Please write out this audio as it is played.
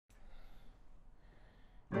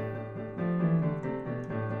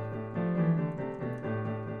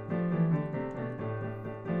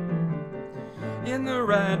In the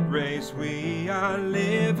rat race we are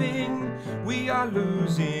living, we are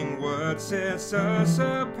losing what sets us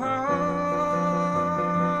apart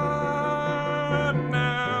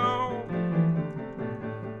now.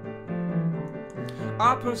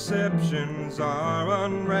 Our perceptions are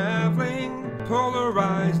unraveling,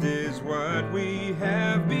 polarized is what we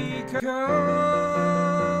have become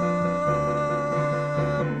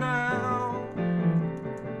now.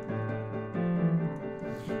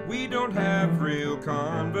 We don't have real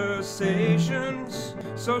conversations,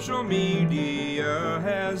 social media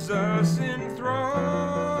has us enthralled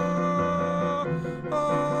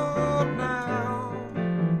now.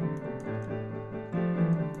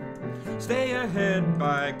 Stay ahead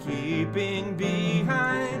by keeping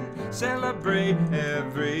behind, celebrate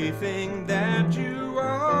everything that you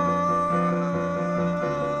are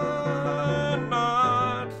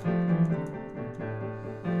not.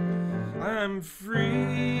 I'm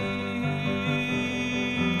free.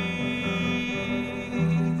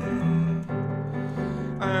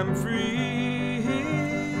 I'm free.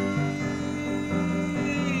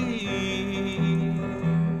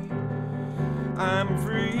 I'm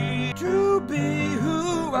free to be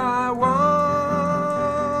who I want.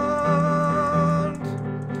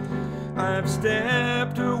 I've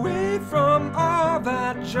stepped away from all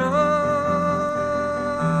that junk.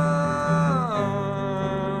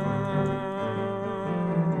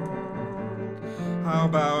 How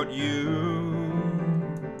about you?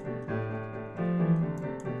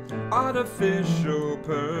 Artificial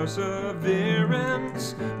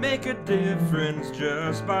perseverance, make a difference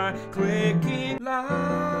just by clicking like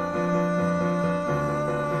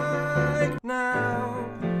now.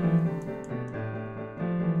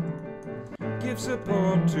 Give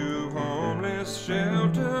support to homeless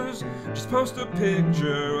shelters, just post a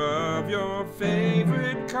picture of your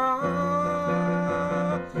favorite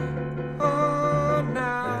car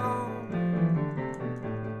now.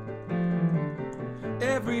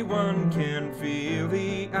 Everyone can feel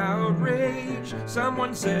the outrage.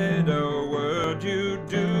 Someone said a word you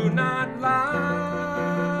do not like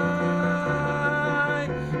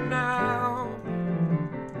now.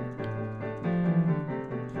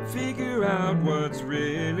 Figure out what's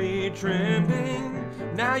really trending.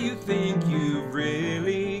 Now you think you've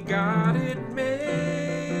really got it made.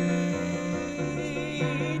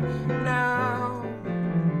 Now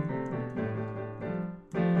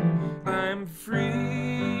I'm free.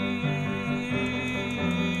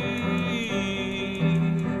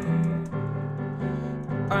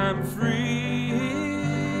 I'm free.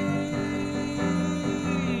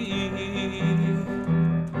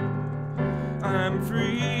 I'm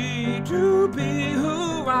free to be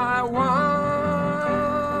who I want.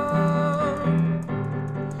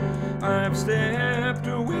 I've stepped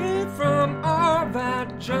away from all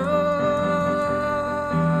that junk.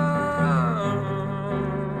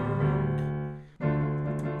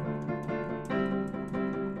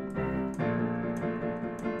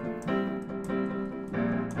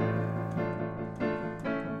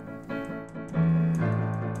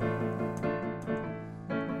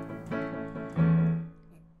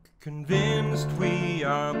 Convinced we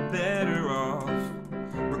are better off,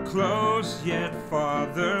 we're close yet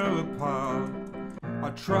farther apart.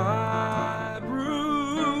 Our tribe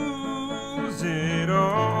rules it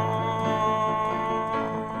all.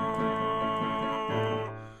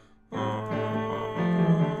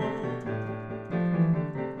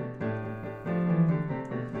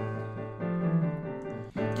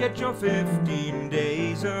 Get your 15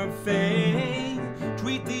 days of fame.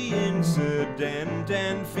 Tweet the incident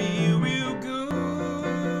and feel real good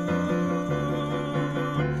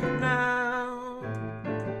now.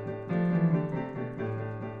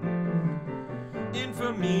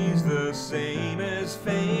 Infamy's the same as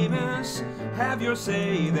famous. Have your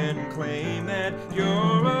say, then claim that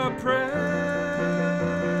you're oppressed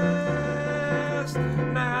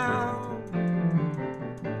now.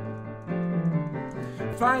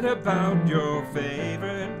 Fight about your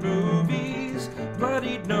favorite movies,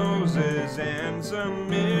 bloodied noses and some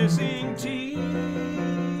missing teeth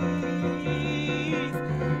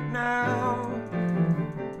now.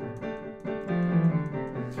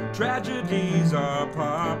 Tragedies are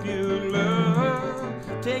popular.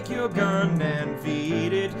 Take your gun and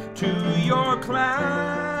feed it to your class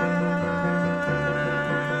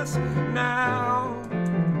now.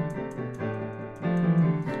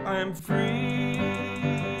 I'm free.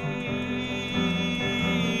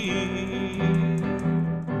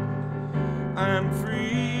 I'm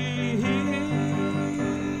free.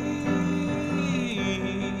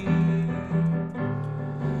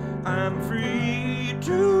 I'm free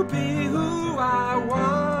to be who I want.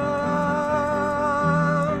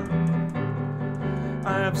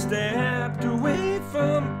 I've stepped away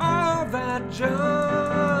from all that junk.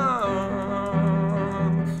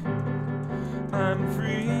 I'm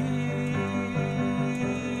free.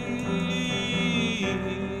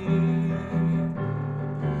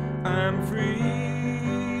 I'm free.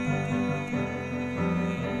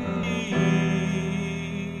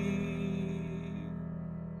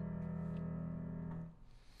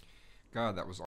 God, that was